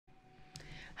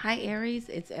Hi, Aries.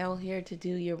 It's Elle here to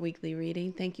do your weekly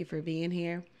reading. Thank you for being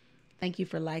here. Thank you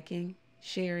for liking,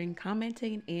 sharing,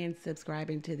 commenting, and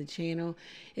subscribing to the channel.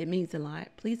 It means a lot.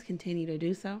 Please continue to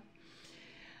do so.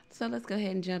 So let's go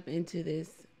ahead and jump into this,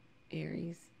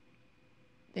 Aries.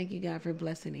 Thank you, God, for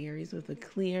blessing Aries with a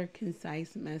clear,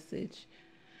 concise message.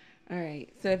 All right.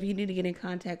 So if you need to get in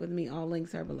contact with me, all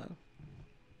links are below.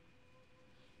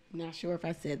 Not sure if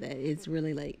I said that. It's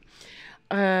really late.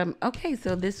 Okay,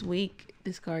 so this week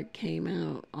this card came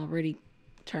out already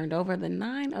turned over the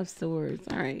Nine of Swords.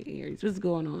 All right, Aries, what's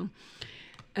going on?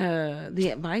 The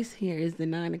advice here is the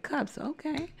Nine of Cups.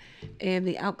 Okay, and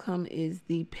the outcome is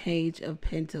the Page of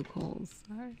Pentacles.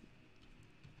 All right.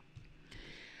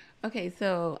 Okay,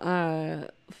 so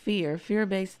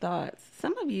fear-based thoughts.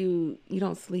 Some of you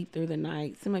don't sleep through the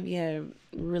night. Some of you have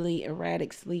really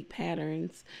erratic sleep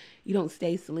patterns. You don't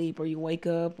stay asleep, or you wake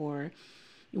up, or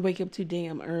you wake up too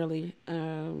damn early.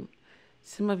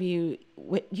 Some of you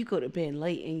go to bed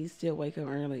late and you still wake up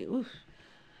early. Oof.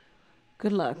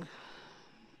 Good luck.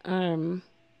 Um,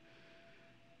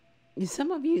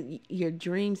 some of you, your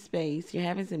dream space, you're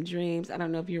having some dreams. I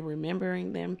don't know if you're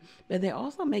remembering them, but they're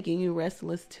also making you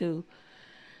restless too.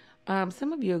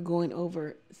 Some of you are going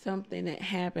over something that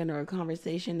happened or a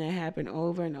conversation that happened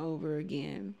over and over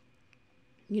again,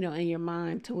 in your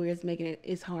mind, to where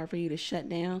it's hard for you to shut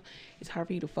down. It's hard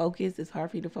for you to focus. It's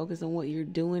hard for you to focus on what you're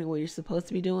doing, what you're supposed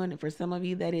to be doing. And for some of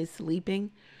you, that is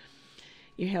sleeping.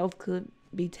 Your health could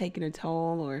be taking a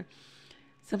toll, or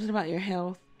something about your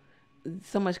health.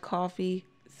 So much coffee,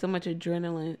 so much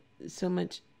adrenaline, so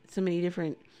many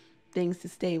different things to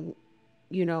stay,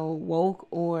 woke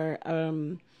or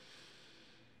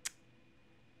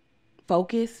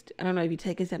focused. I don't know if you're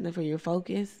taking something for your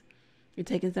focus. You're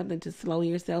taking something to slow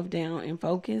yourself down and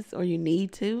focus, or you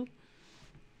need to.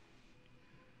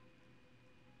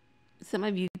 Some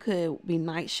of you could be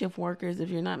night shift workers. If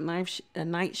you're not a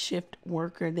night shift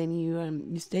worker, then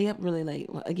you stay up really late.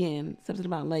 Well, again, something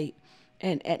about late,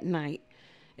 and at night.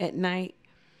 At night,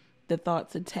 the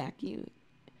thoughts attack you.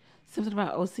 Something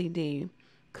about OCD,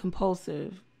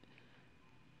 compulsive.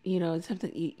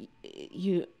 Something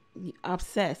you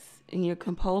obsess and you're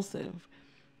compulsive.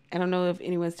 I don't know if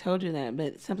anyone's told you that,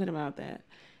 but something about that.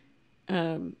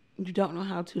 You don't know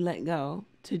how to let go,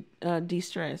 to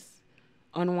de-stress,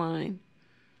 unwind.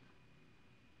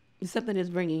 Something is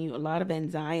bringing you a lot of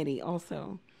anxiety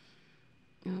also.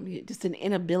 Just an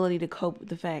inability to cope with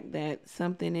the fact that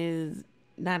something is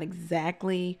not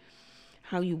exactly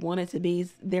how you want it to be.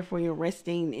 Therefore, you're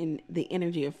resting in the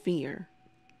energy of fear.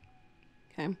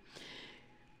 Okay.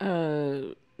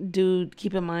 Dude,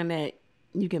 keep in mind that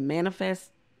you can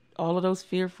manifest all of those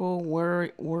fearful,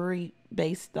 worry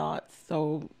based thoughts.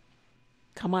 So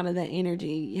come out of that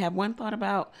energy. You have one thought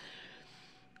about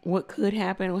what could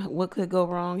happen, what could go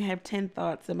wrong. Have 10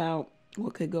 thoughts about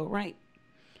what could go right.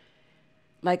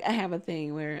 Like, I have a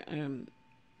thing where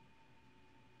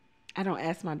I don't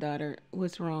ask my daughter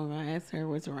what's wrong. I ask her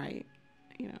what's right.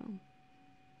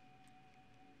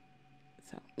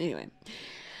 So anyway,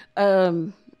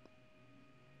 um,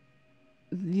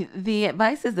 the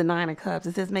advice is the Nine of Cups.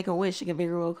 It says make a wish; it can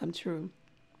very well come true.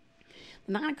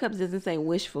 The Nine of Cups doesn't say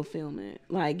wish fulfillment,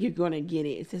 like you're gonna get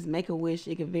it. It says make a wish;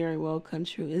 it can very well come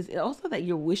true. It's also that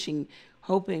you're wishing,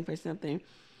 hoping for something.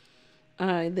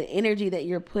 The energy that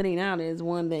you're putting out is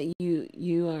one that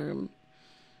you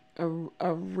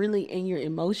are really in your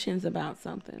emotions about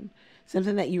something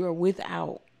that you are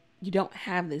without. You don't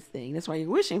have this thing. That's why you're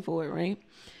wishing for it, right?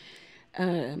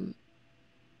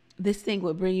 This thing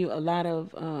would bring you a lot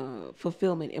of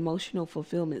fulfillment, emotional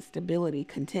fulfillment, stability,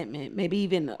 contentment, maybe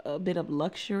even a bit of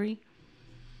luxury.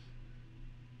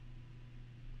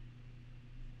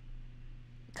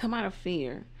 Come out of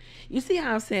fear. You see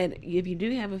how I said if you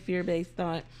do have a fear-based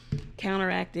thought,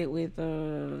 counteract it with,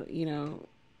 um,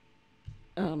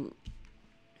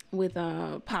 with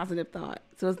a positive thought.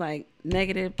 So it's like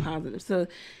negative, positive. So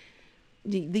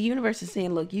the universe is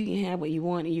saying, look, you can have what you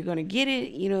want and you're going to get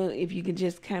it, if you can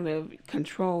just kind of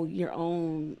control your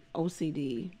own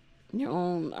OCD, your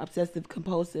own obsessive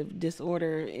compulsive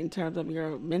disorder in terms of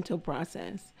your mental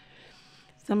process.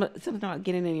 Something about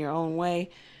getting in your own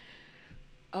way.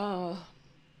 Uh,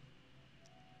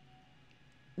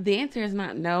 the answer is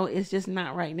not no, it's just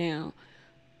not right now.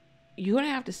 You're going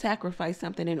to have to sacrifice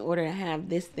something in order to have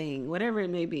this thing, whatever it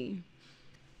may be.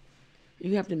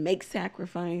 You have to make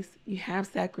sacrifice. You have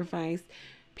sacrificed.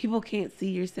 People can't see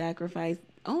your sacrifice.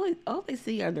 All they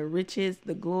see are the riches,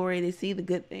 the glory. They see the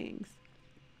good things.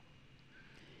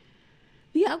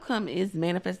 The outcome is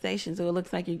manifestation. So it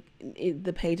looks like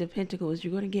the Page of Pentacles.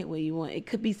 You're going to get what you want. It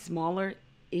could be smaller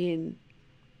in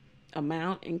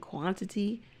amount and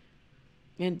quantity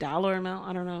and dollar amount,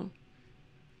 I don't know,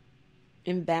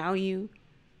 in value,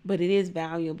 but it is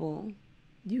valuable.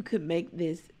 You could make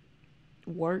this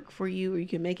work for you, or you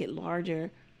can make it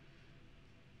larger.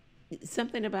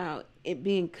 Something about it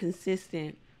being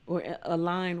consistent or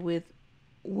aligned with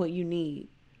what you need.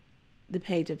 The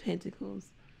Page of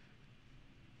Pentacles.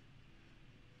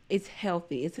 It's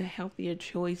healthy. It's a healthier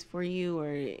choice for you,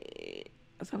 or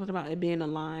something about it being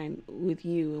aligned with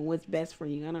you and what's best for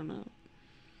you. I don't know.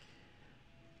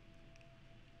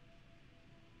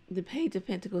 The Page of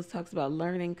Pentacles talks about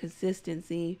learning,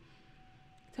 consistency.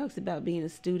 Talks about being a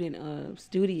student of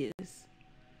studious.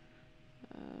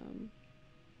 Um,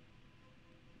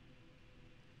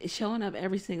 Showing up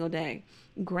every single day.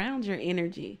 Ground your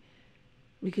energy,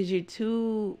 because you're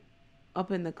too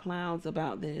up in the clouds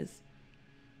about this.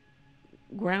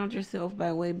 Ground yourself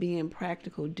by way of being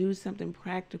practical. Do something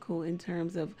practical in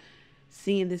terms of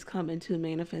seeing this come into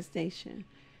manifestation.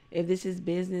 If this is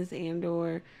business and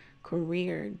or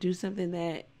career, do something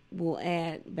that will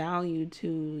add value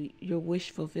to your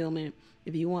wish fulfillment.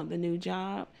 If you want the new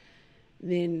job,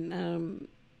 then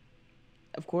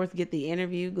of course get the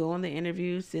interview, go on the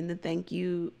interview, send the thank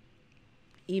you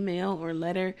email or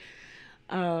letter,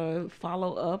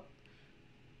 follow up,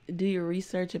 do your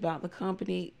research about the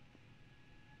company.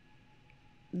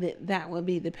 That would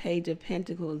be the Page of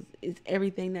Pentacles. It's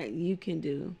everything that you can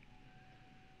do.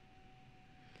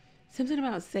 Something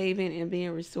about saving and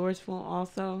being resourceful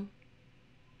also.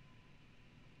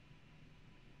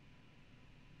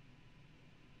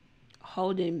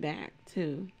 Holding back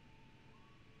too.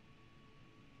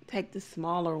 Take the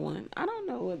smaller one. I don't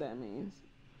know what that means.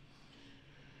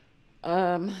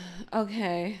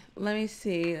 Okay, let me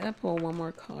see. I'll pull one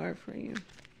more card for you.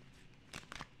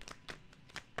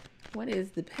 What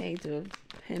is the Page of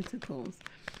Pentacles?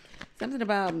 Something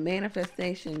about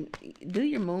manifestation. Do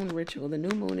your moon ritual. The new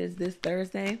moon is this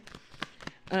Thursday.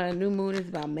 New moon is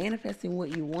about manifesting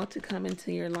what you want to come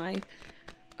into your life.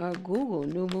 Google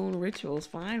new moon rituals.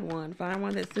 Find one. Find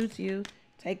one that suits you.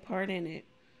 Take part in it.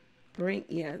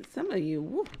 Some of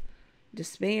you,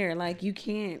 despair. Like you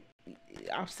can't.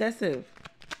 Obsessive.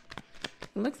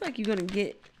 It looks like you're going to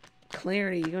get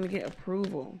clarity. You're going to get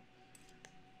approval.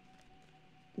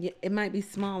 Yeah, it might be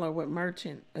smaller with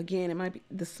merchant. Again, it might be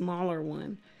the smaller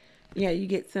one. Yeah, you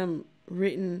get some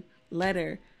written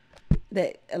letter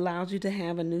that allows you to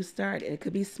have a new start. It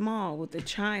could be small with a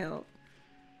child.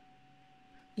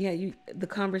 Yeah, the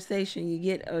conversation, you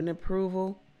get an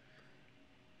approval.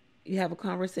 You have a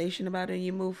conversation about it and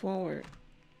you move forward.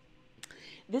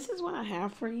 This is what I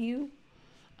have for you,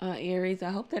 Aries. I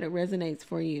hope that it resonates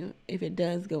for you. If it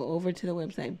does, go over to the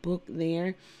website, book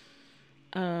there.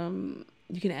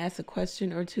 You can ask a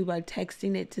question or two by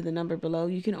texting it to the number below.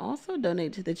 You can also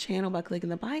donate to the channel by clicking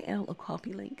the Buy Elle a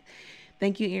Coffee link.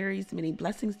 Thank you, Aries. Many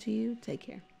blessings to you. Take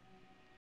care.